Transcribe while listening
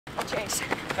chase.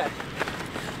 Okay.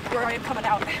 You're already coming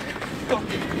out.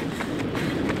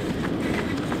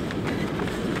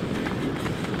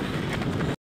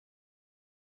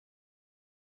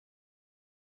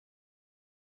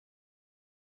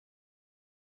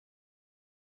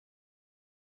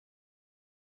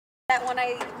 That when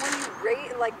you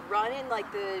run in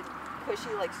like the cushy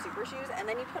like super shoes and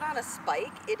then you put on a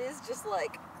spike, it is just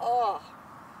like, oh,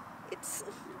 it's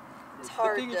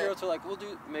hard. The thing is, to like, we'll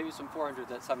do maybe some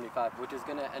 400s at 75, which is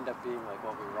gonna end up being like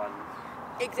what we run.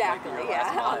 Exactly, like,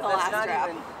 yeah, on the last drop.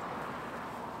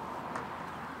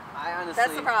 I honestly.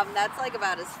 That's the problem. That's like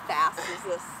about as fast as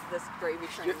this gravy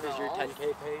train rolls. Is your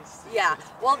 10K pace? Yeah.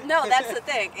 Well, no, that's the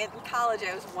thing. In college,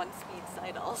 I was 1 speed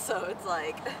Seidel, so it's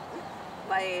like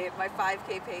my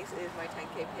 5K pace is my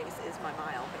 10K pace is my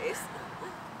mile pace.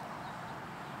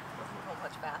 Doesn't go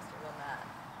much faster than that.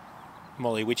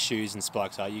 Molly, which shoes and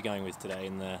spikes are you going with today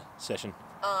in the session?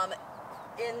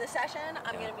 In the session,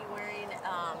 I'm going to be wearing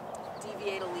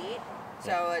Deviate Elite.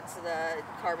 So it's the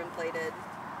carbon plated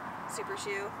super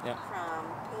shoe from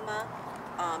Puma,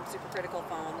 super critical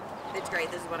foam. It's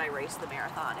great. This is what I raced the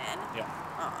marathon in.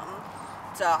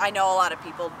 So I know a lot of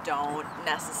people don't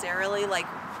necessarily like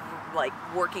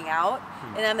working out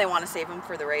and then they want to save them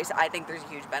for the race. I think there's a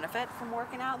huge benefit from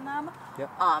working out in them.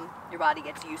 Your body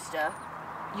gets used to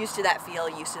that feel,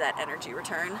 used to that energy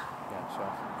return. Yeah,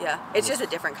 sure. Yeah, it's just a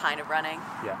different kind of running.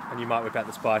 Yeah, and you might whip out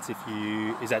the spikes if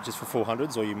you, is that just for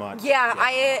 400s or you might? Yeah,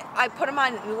 I put them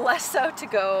on less so to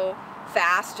go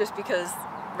fast just because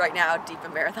right now, deep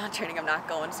in marathon training, I'm not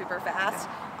going super fast.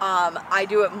 I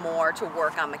do it more to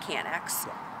work on mechanics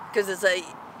because it's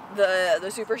the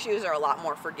super shoes are a lot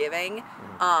more forgiving.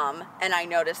 And I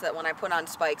noticed that when I put on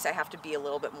spikes, I have to be a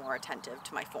little bit more attentive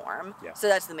to my form. So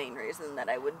that's the main reason that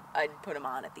I'd put them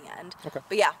on at the end.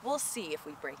 But yeah, we'll see if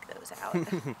we break those out.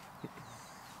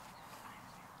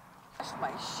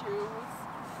 My shoes.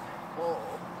 Whoa.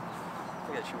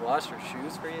 I think she washed her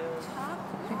shoes for you.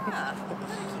 Yeah, I'm gonna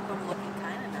keep them looking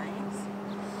kind of nice.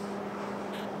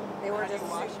 They were just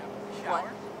wash shower.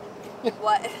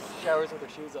 What? Showers with her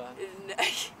shoes on.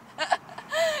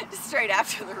 Just straight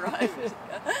after the run,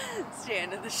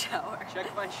 stand in the shower.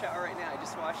 Check my shower right now. I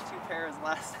just washed 2 pairs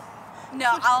last.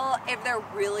 No, if they're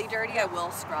really dirty, I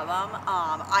will scrub them.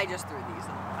 I just threw these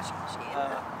in the washing machine.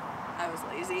 I was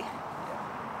lazy.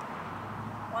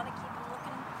 Want to keep them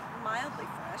looking mildly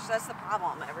fresh. That's the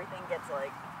problem. Everything gets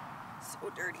like so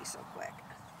dirty so quick.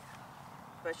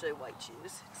 Especially white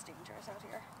shoes. It's dangerous out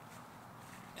here.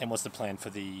 And what's the plan for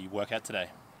the workout today?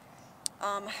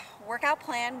 Workout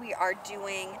plan, we are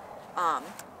doing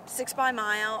 6 by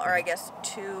mile, or I guess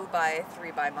 2 by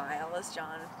 3 by mile, as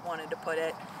John wanted to put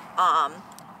it.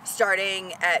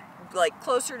 Starting at like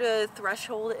closer to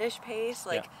threshold-ish pace,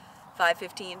 like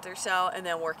 5:15 or so, and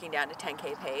then working down to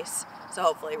 10K pace. So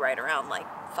hopefully right around like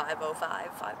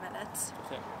 5:05, 5 minutes.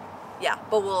 Yeah,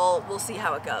 but we'll see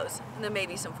how it goes. And then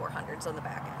maybe some 400s on the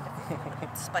back end if you're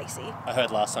feeling spicy. I heard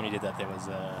last time you did that there was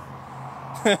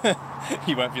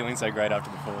you weren't feeling so great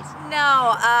after the falls.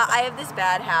 No, I have this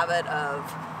bad habit of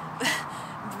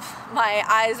my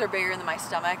eyes are bigger than my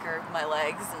stomach or my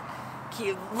legs.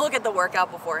 And look at the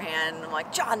workout beforehand and I'm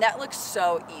like, John, that looks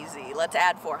so easy. Let's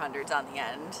add 400s on the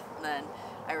end. And then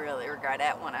I really regret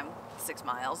it when I'm 6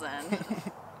 miles in.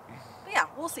 But yeah,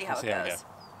 we'll see how it goes.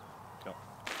 Cool.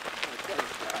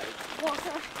 Well,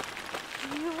 so,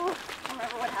 do you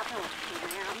remember what happened with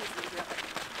Cam?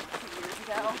 A few years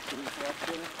ago?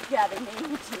 Yeah, they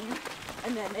named the team,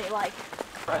 and then they like...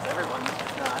 Surprised everyone's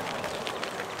not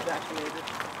vaccinated.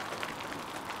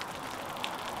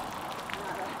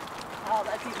 Oh,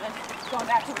 that's even going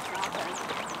back to the trial thing.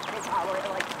 They probably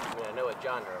like... I mean, I know what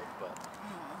John wrote, but...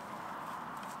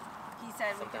 He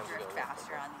said we could drift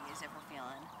faster on these if we're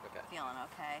feeling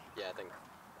okay. Yeah, I think...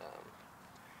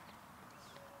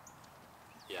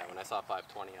 yeah, when I saw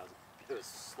 5:20, it was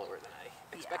slower than I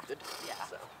expected. Yeah.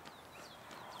 So.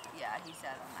 Yeah, he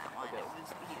said on that one,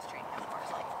 he was training as far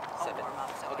as like a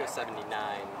warm-up. So I'll go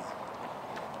 79s,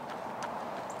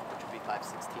 which would be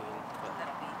 5:16. But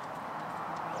that'll be...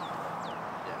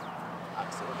 yeah,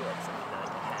 obviously it'll be like 79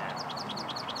 and a half.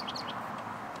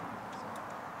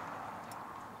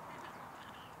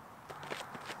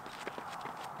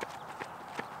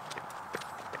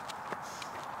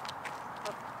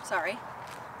 Oh, sorry.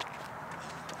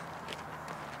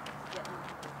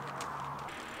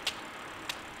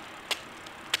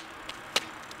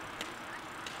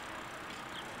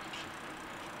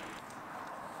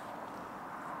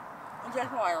 That's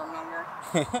how I remember.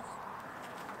 I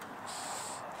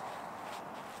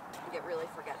get really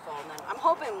forgetful, and then I'm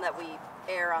hoping that we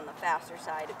err on the faster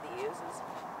side of these,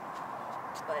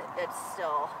 but it's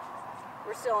still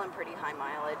we're still in pretty high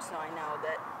mileage, so I know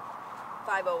that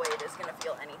 508 is going to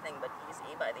feel anything but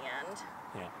easy by the end.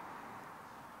 Yeah.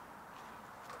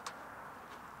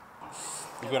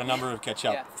 You've got a number of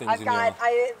ketchup things I've got,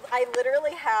 I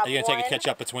literally have. Are you going to take a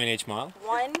ketchup between each mile?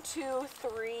 1, 2,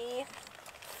 3,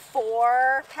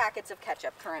 4 packets of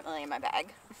ketchup currently in my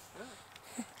bag.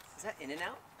 Is that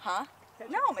In-N-Out? Huh?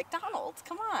 No, McDonald's.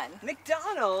 Come on.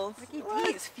 McDonald's? Mickey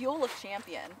D's, Fuel of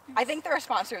Champion. I think they're a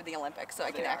sponsor of the Olympics, so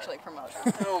I can actually promote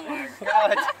them. Oh my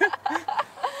god.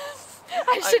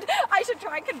 I should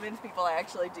try and convince people I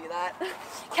actually do that.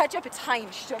 Ketchup, it's high in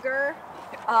sugar,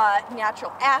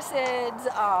 natural acids.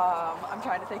 I'm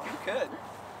trying to think. You could.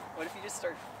 What if you just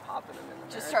start popping them in the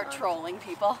marathon? Just start trolling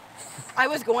people. I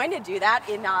was going to do that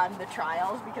in the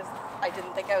trials because I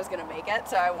didn't think I was going to make it,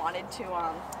 so I wanted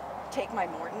to take my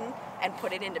Morton and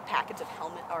put it into packets of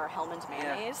Hellman's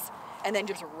mayonnaise, and then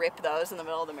just rip those in the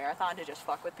middle of the marathon to just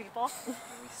fuck with people. That'd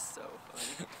be so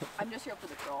funny. I'm just here for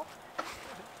the troll.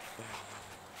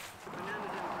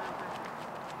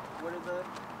 What are the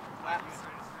laps?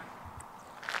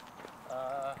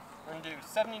 We're going to do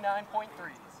 79.3s.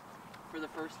 For the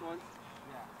first one?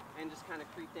 Yeah. And just kind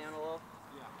of creep down a little?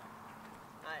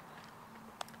 Yeah. Alright.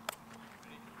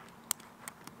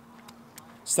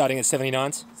 Starting at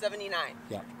 79s? 79.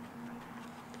 Yeah.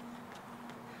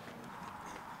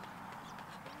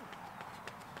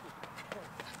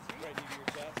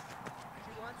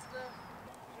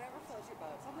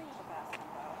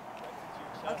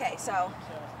 Okay, so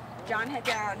John had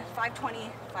down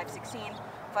 5:20, 5:16,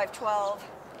 5:12,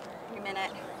 3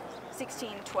 minute,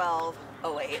 16:12,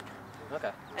 08.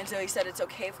 Okay. And so he said it's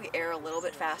okay if we air a little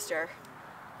bit faster,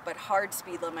 but hard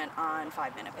speed limit on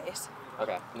 5-minute pace.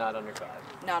 Okay, not under 5.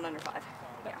 Not under 5.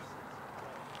 Yeah.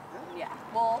 Yeah.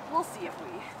 We'll see if we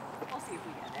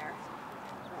get there.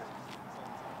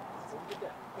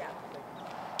 Yeah.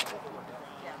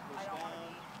 Yeah. I don't want to be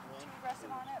too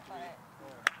aggressive on it, but.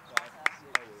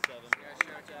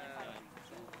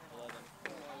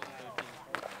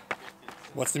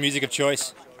 What's the music of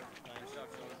choice?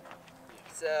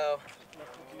 So,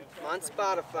 I'm on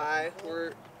Spotify.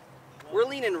 We're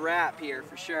leaning rap here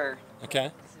for sure. Okay.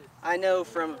 I know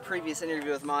from a previous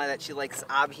interview with Molly that she likes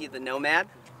Abhi the Nomad.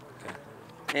 Okay.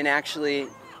 And actually,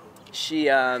 she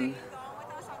Are you going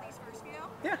with us on these first few?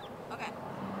 yeah. Okay.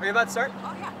 Are you about to start?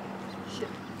 Oh yeah. Shit.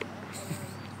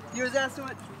 You was asking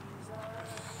what?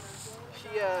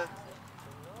 She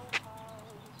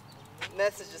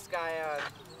messaged this guy on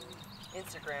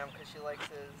Instagram because she likes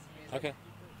his music. Okay.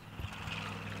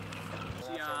 Is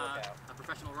she a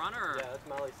professional runner? Or? Yeah, that's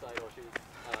Molly Seidel. She's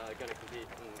going to compete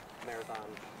in marathon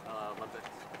Olympics.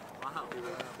 Wow. Yeah,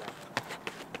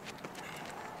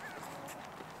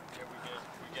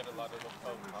 we get a lot of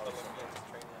Olympians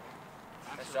training.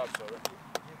 Nice job, Soda.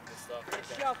 Good stuff. It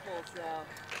shuffles though.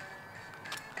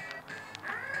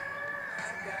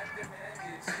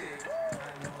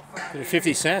 Bit of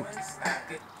 50 Cent.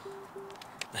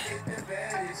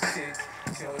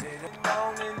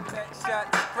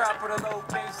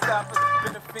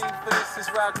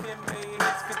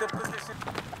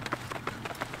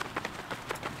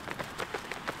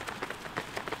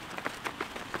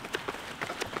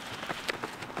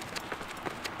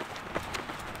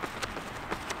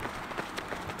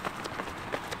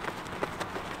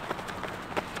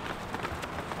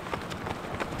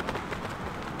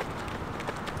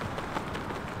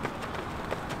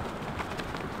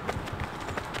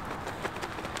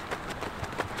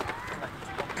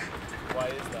 Why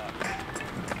is that?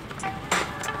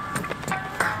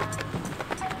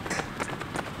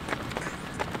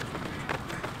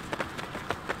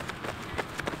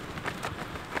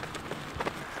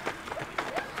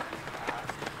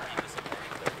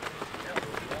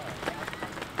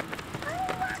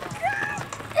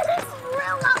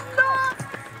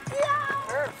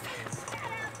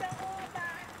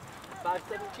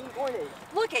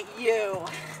 Look at you.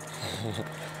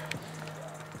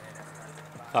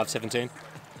 5:17.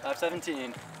 5:17.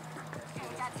 You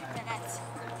got 2 minutes.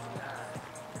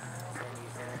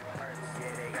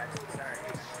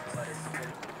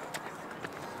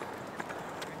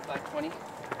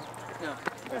 No.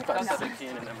 5:17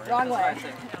 in number. Wrong way.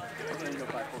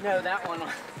 No, that one.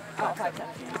 Oh,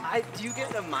 5:17. Do you get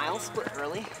the mile split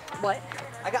early? What?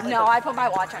 I got like No, I put my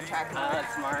watch on track.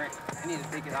 that's smart. I need to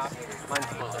take it off. Mine's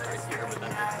close right here, but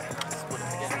then it's split it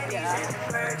again.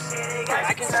 Yeah.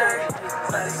 I can still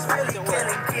don't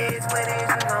worry.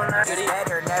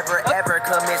 Better never ever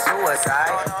commit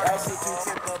suicide. That shit you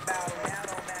tip about now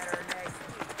don't matter next.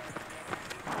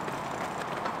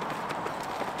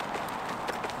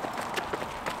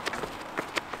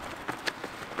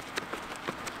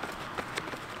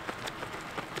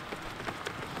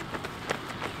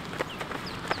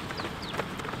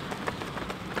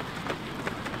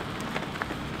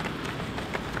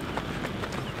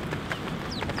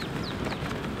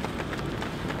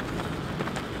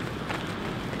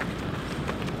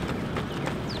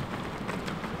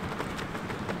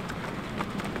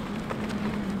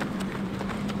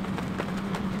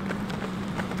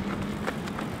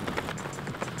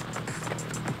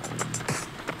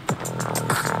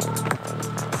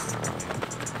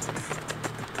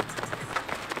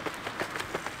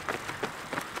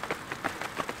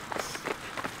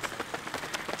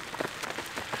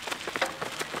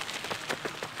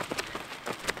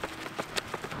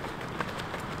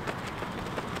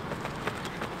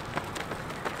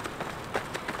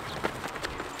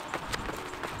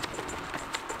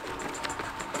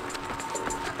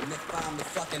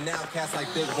 And now cats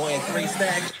like Big Boy and 3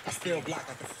 Stacks. I still block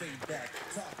like a feedback.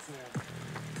 Talk to him.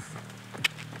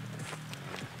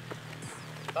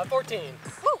 About 14.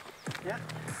 Woo! Yeah.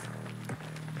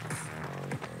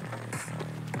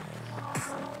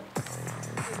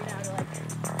 Maybe down to like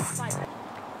 5 minutes.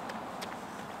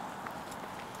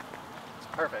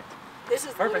 Perfect. This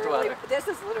is Perfect literally weather. this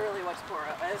is literally what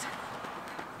Sapporo is.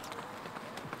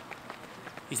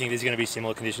 You think there's going to be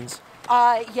similar conditions?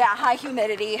 Yeah, high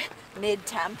humidity, mid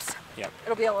temps. Yep.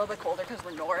 It'll be a little bit colder because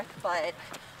we're north, but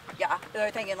yeah,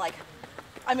 they're thinking like,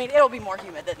 I mean, it'll be more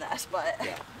humid than this, but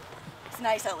Yeah. it's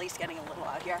nice at least getting a little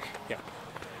out here. Yeah.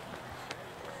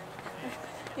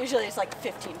 Usually it's like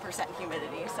 15%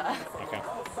 humidity, so. Okay. At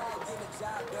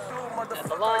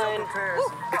the line.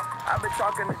 I've been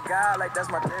talking to God like that's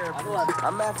my therapist.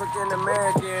 I'm African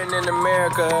American in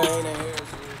America. Ain't a hair shit.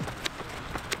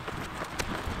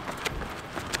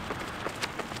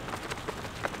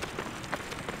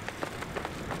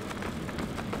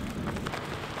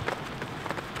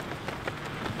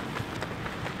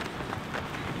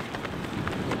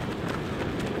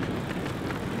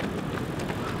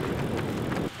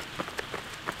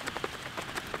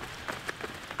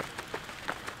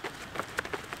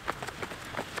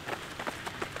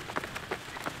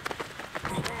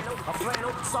 A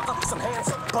flannel, sucker, some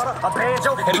hands, butter, a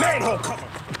banjo, and manhole cover.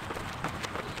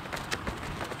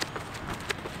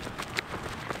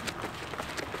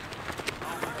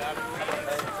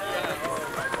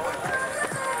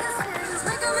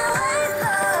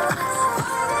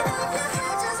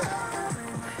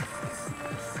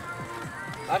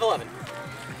 I've 11.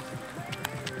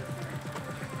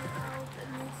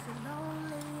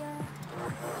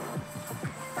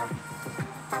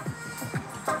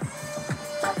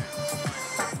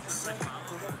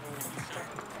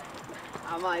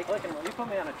 I'm like, look, when you put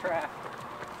me on a track,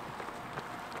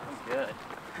 I'm good.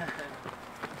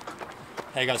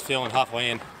 How you guys feeling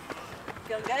halfway in?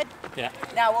 Feeling good? Yeah.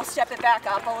 Now we'll step it back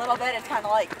up a little bit. It's kind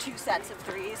of like 2 sets of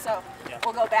 3, so Yeah.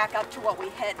 we'll go back up to what we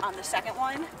hit on the second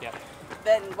one, Yeah.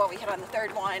 then what we hit on the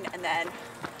third one, and then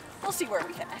we'll see where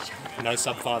we finish. No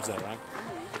sub 5s though, right?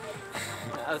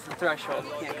 That's the threshold.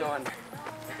 You can't go under.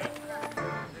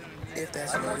 If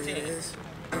that's what it is,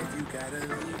 if you gotta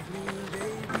leave me,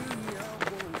 baby, I won't.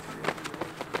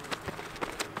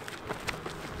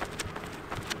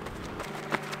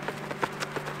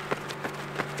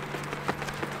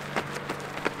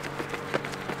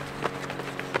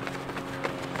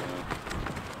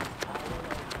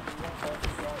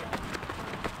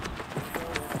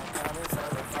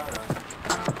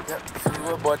 Yep,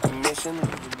 we abort the mission.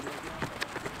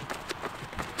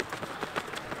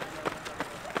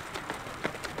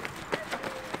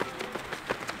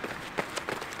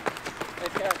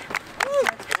 Good job!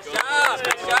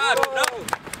 Good job! No!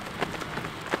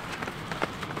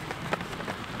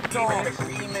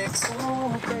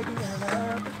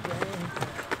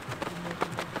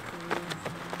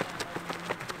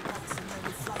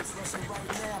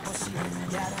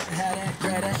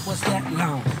 What's that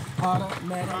long?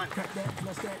 Automatic, cut that,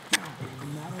 plus that down. I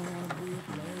don't wanna be a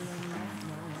player,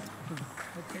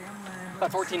 okay, I'm lying.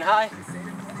 About 14 high.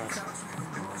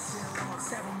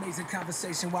 7 amazing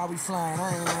conversation while we flying.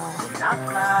 I ain't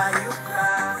lying.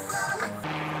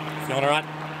 Feeling alright?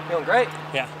 Feeling great.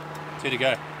 Yeah. 2 to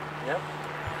go. Yep.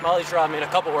 Molly's brought me in a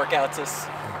couple workouts this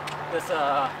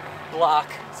block,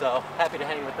 so happy to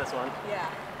hang with this one. Yeah.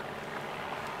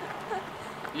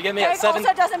 You get me at Craig 7.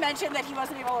 also doesn't mention that he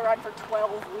wasn't able to run for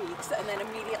 12 weeks and then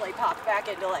immediately popped back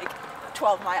into like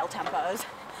 12-mile tempos.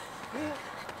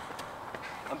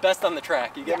 I'm best on the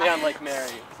track. You get me Yeah. on Lake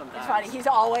Mary sometimes. It's funny, he's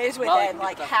always Molly within can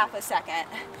like get half a second,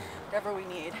 whatever we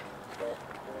need.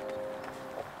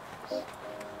 All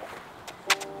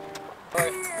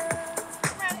right.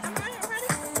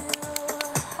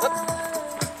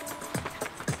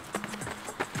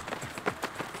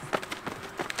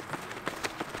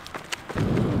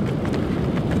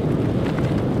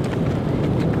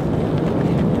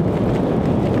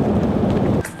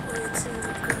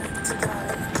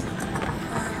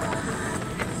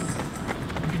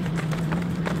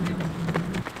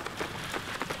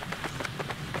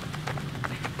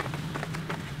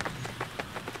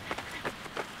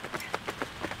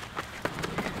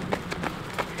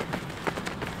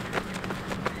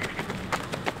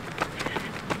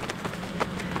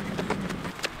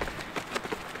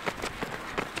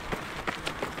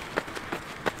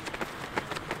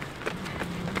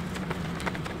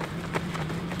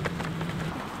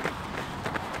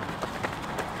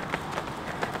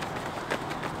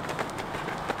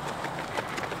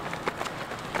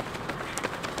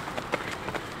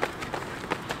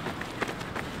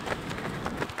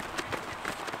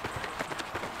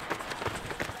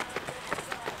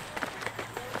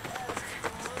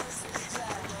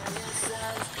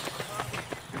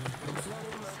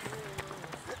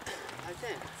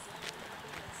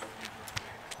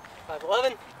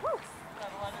 11.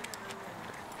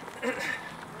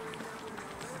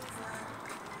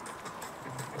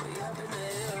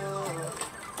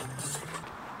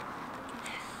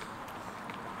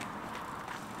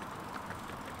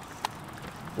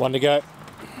 One to go.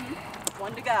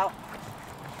 One to go.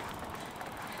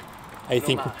 How you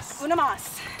think? Una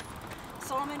más.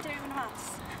 Solamente una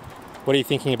más. What are you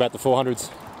thinking about the 400s?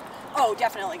 Oh,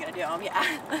 definitely gonna do them,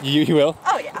 yeah. You will?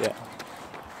 Oh, yeah. Yeah.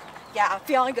 Yeah,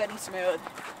 feeling good and smooth.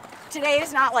 Today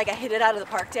is not like a hit it out of the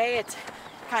park day. It's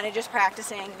kind of just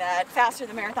practicing that faster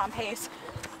than marathon pace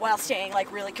while staying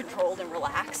like really controlled and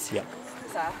relaxed. Yeah.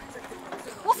 So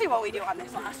we'll see what we do on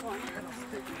this last one.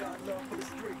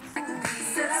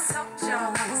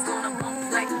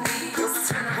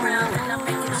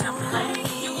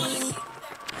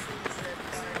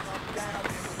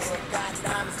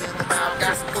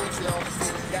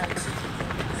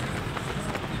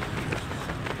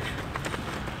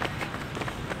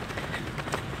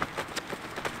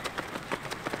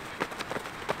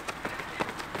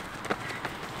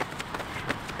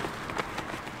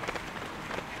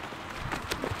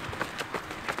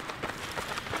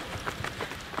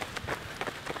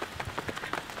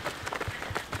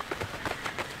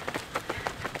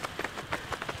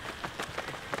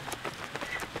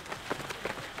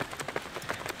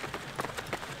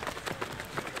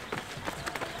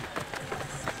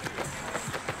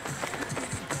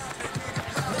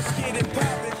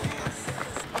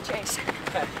 I'll chase.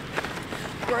 Okay.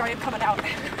 We're already coming out.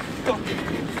 Go.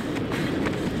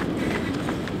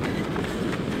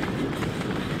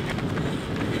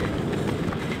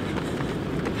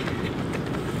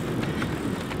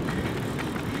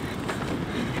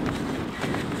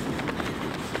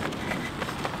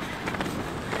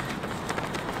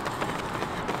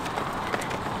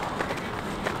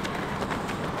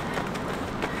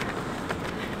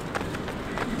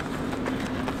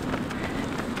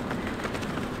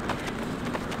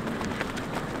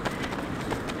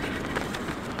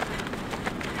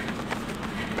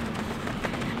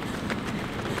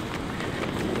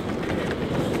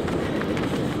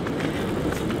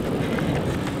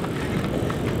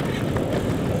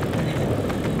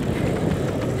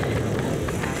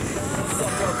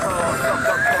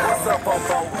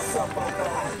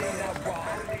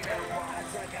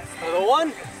 Another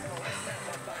one.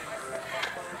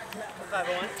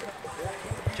 501.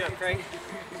 Good job, Craig.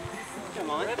 Come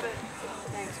on.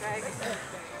 Thanks, Greg.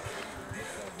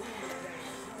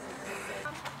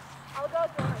 I'll go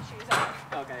throw my shoes on.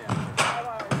 Okay, yeah. I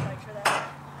want to spikes for that.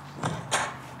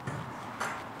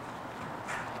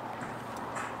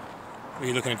 Were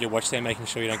you looking at your watch there, making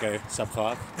sure you don't go sub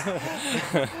 5?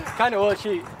 Kind of. Well,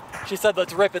 she said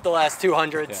let's rip it the last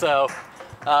 200. Yeah. So,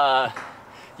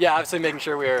 yeah, obviously making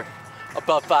sure we were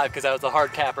above 5 because that was the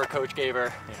hard capper coach gave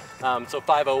her. Yeah. So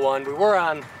 501. We were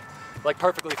on like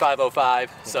perfectly 505.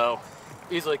 Yeah. So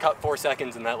easily cut 4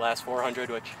 seconds in that last 400,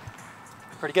 which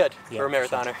pretty good for a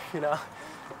marathoner, sure. you know.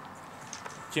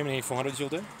 Do you have any 400s you'll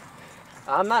do?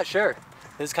 I'm not sure.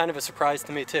 This is kind of a surprise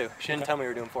to me too. She didn't tell me we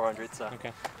were doing 400, so.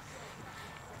 Okay.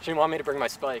 She didn't want me to bring my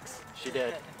spikes. She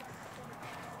did.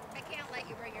 I can't let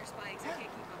you bring your spikes. I can't keep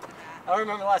up with that. I don't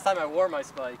remember the last time I wore my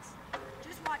spikes.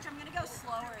 Just watch. I'm gonna go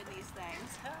slower in these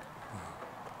things.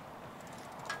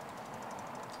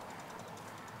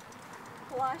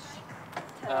 Flush.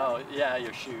 Oh yeah,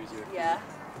 your shoes. Yeah.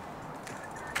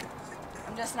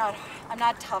 I'm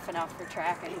not tough enough for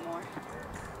track anymore.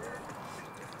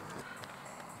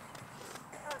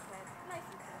 Okay, nice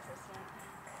and consistent.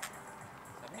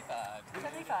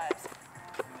 75s.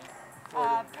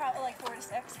 Probably like 4 to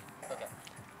 6. Okay.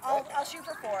 I'll shoot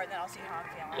for 4 and then I'll see how I'm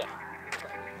feeling.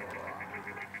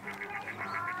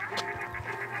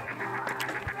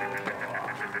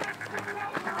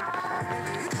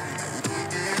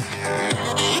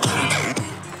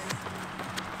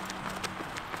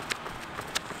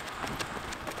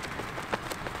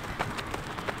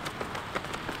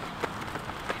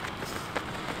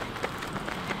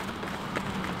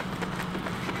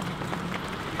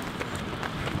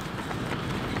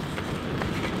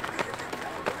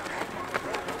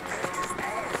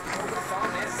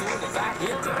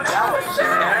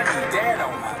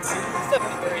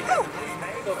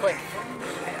 Go quick.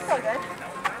 It's all good.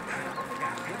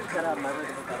 Got out of my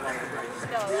rhythm with that long.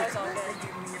 No, that was all good.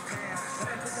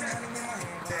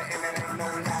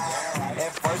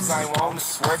 At first I want to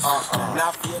switch, now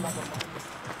I feel like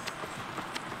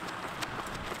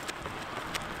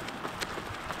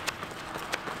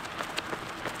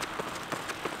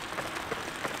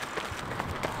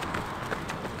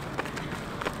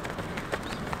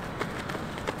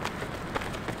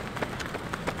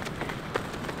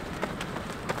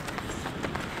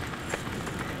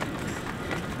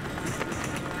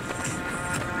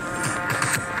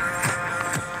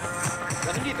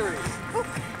 73.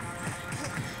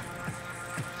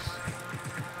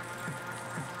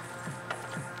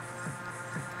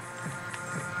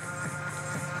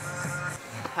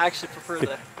 I actually prefer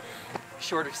the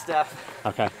shorter stuff,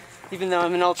 Okay. even though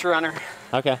I'm an ultra runner.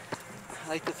 Okay. I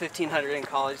like the 1500 in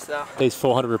college, though. These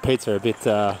 400 repeats are a bit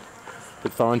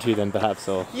foreign to you then, perhaps,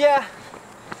 or? Yeah,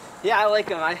 I like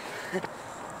them.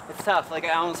 It's tough. Like,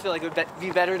 I almost feel like it would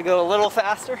be better to go a little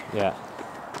faster. Yeah.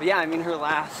 But yeah, I mean, her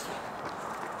last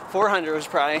 400 was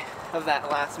probably of that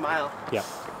last mile. Yeah.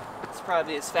 It's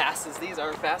probably as fast as these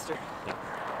are, faster. Yeah.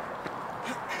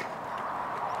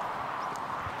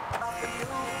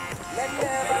 Let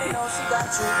everybody know she got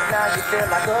you. Now you feel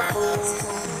like a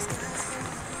fool.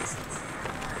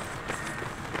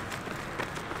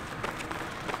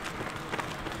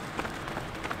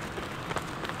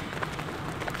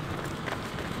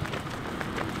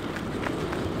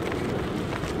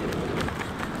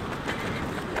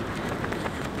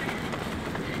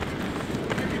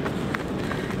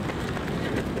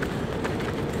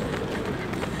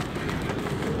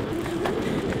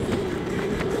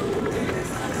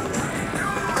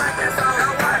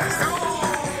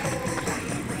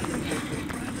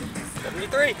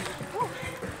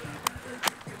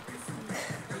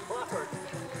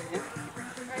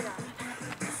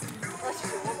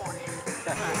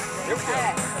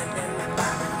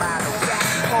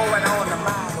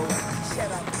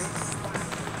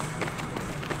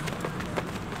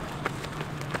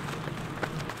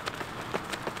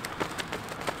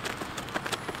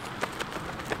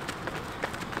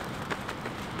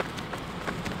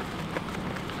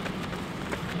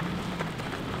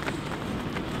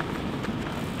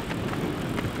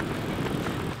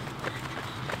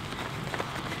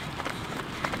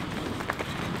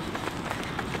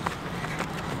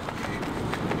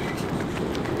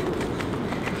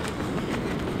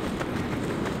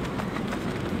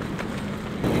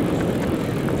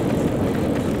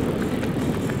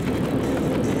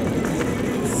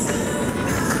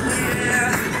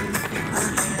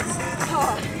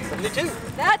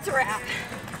 That's a wrap.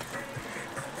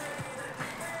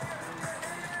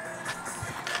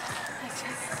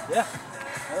 Yeah,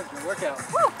 that was a good workout.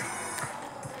 Woo!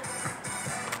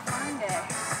 Fun day.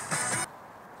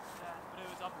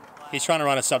 He's trying to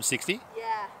run a sub 60.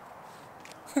 Yeah.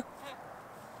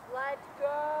 Let's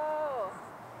go.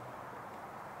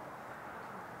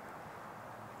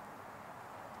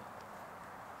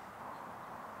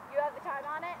 You have the time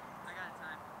on it? I got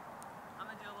time. I'm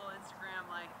gonna do a little Instagram,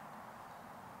 like,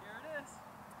 here it is.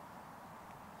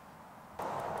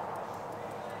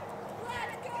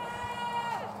 Let's go!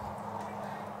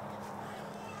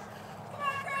 Come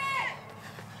on, Greg!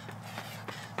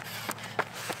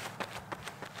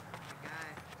 Guy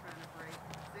trying to break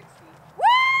 60. Woo!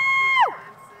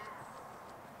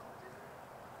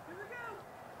 Here we go.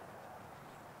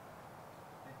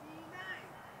 59.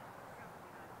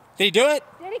 Did he do it?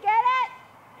 Did he get it?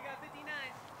 You got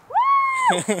 59.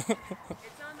 Woo!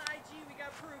 It's on the IG, we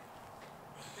got proof.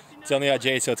 59. It's on the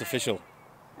IG, so it's official.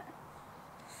 There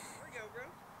we go, bro.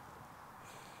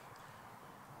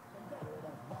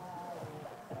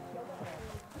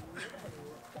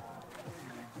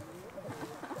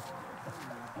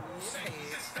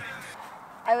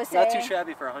 I was saying. Not too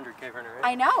shabby for a 100K runner, right?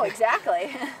 I know,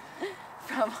 exactly.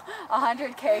 From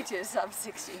 100K to sub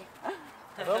 60.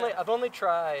 I've only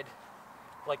tried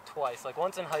like twice, like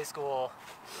once in high school,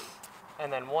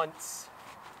 and then once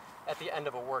at the end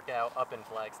of a workout up in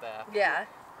Flagstaff. Yeah.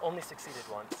 Only succeeded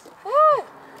once. Woo!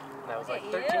 And that was Look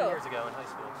like at 13 you. years ago in high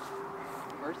school.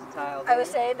 Versatile. I was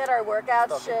saying that our workouts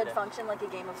Fucking should day. function like a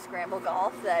game of scramble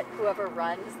golf, that whoever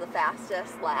runs the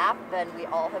fastest lap, then we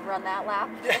all have run that lap.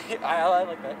 I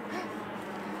like that.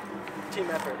 Team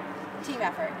effort. Team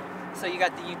effort. So you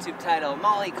got the YouTube title,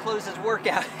 Molly closes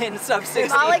workout in sub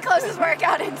 60. Molly closes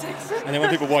workout in 60. And then when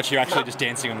people watch, you're actually just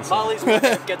dancing on the side. Molly's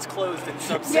workout gets closed in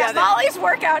sub 60. Yeah, Molly's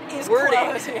workout is Wording.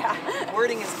 closed. Yeah.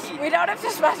 Wording is key. We don't have to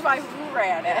specify who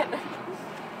ran it.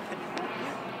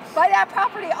 By that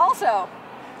property also,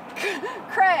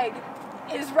 Craig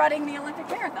is running the Olympic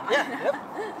marathon. Yeah, yep.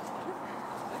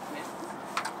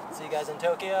 See you guys in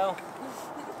Tokyo.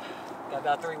 Got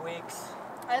about 3 weeks.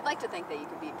 I'd like to think that you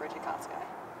could beat Bridget Kotskay.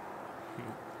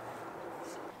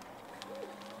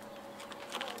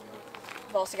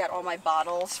 I've also got all my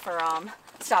bottles for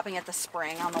stopping at the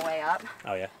spring on the way up.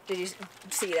 Oh, yeah. Did you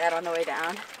see that on the way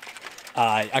down?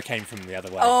 I came from the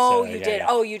other way. Oh, so, you yeah, did. yeah.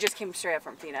 Oh, you just came straight up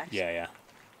from Phoenix. Yeah, yeah.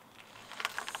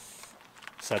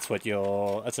 So that's what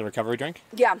that's a recovery drink?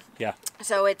 Yeah. Yeah.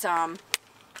 So it's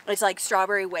like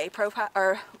strawberry whey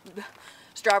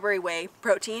strawberry whey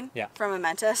protein Yeah. from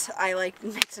Amentus. I like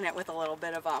mixing it with a little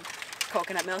bit of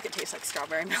coconut milk. It tastes like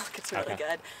strawberry milk. It's really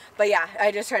good. But yeah,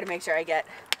 I just try to make sure I get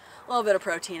a little bit of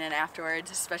protein in afterwards,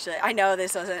 especially, I know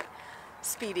this wasn't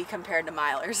speedy compared to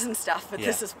milers and stuff, but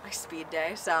this is my speed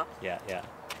day, so. Yeah.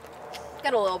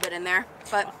 Got a little bit in there,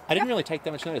 but. I didn't really take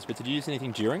that much notice, but did you use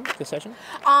anything during the session?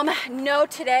 No,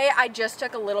 today I just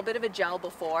took a little bit of a gel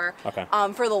before. Okay.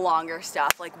 For the longer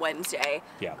stuff, like Wednesday.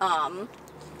 Yeah.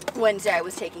 Wednesday I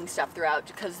was taking stuff throughout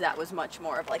because that was much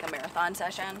more of like a marathon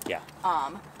session. Yeah.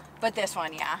 But this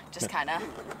one, just kind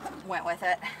of went with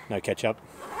it. No ketchup?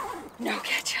 No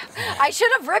ketchup. I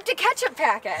should have ripped a ketchup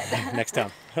packet. Next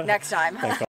time. Next time.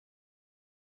 Thanks,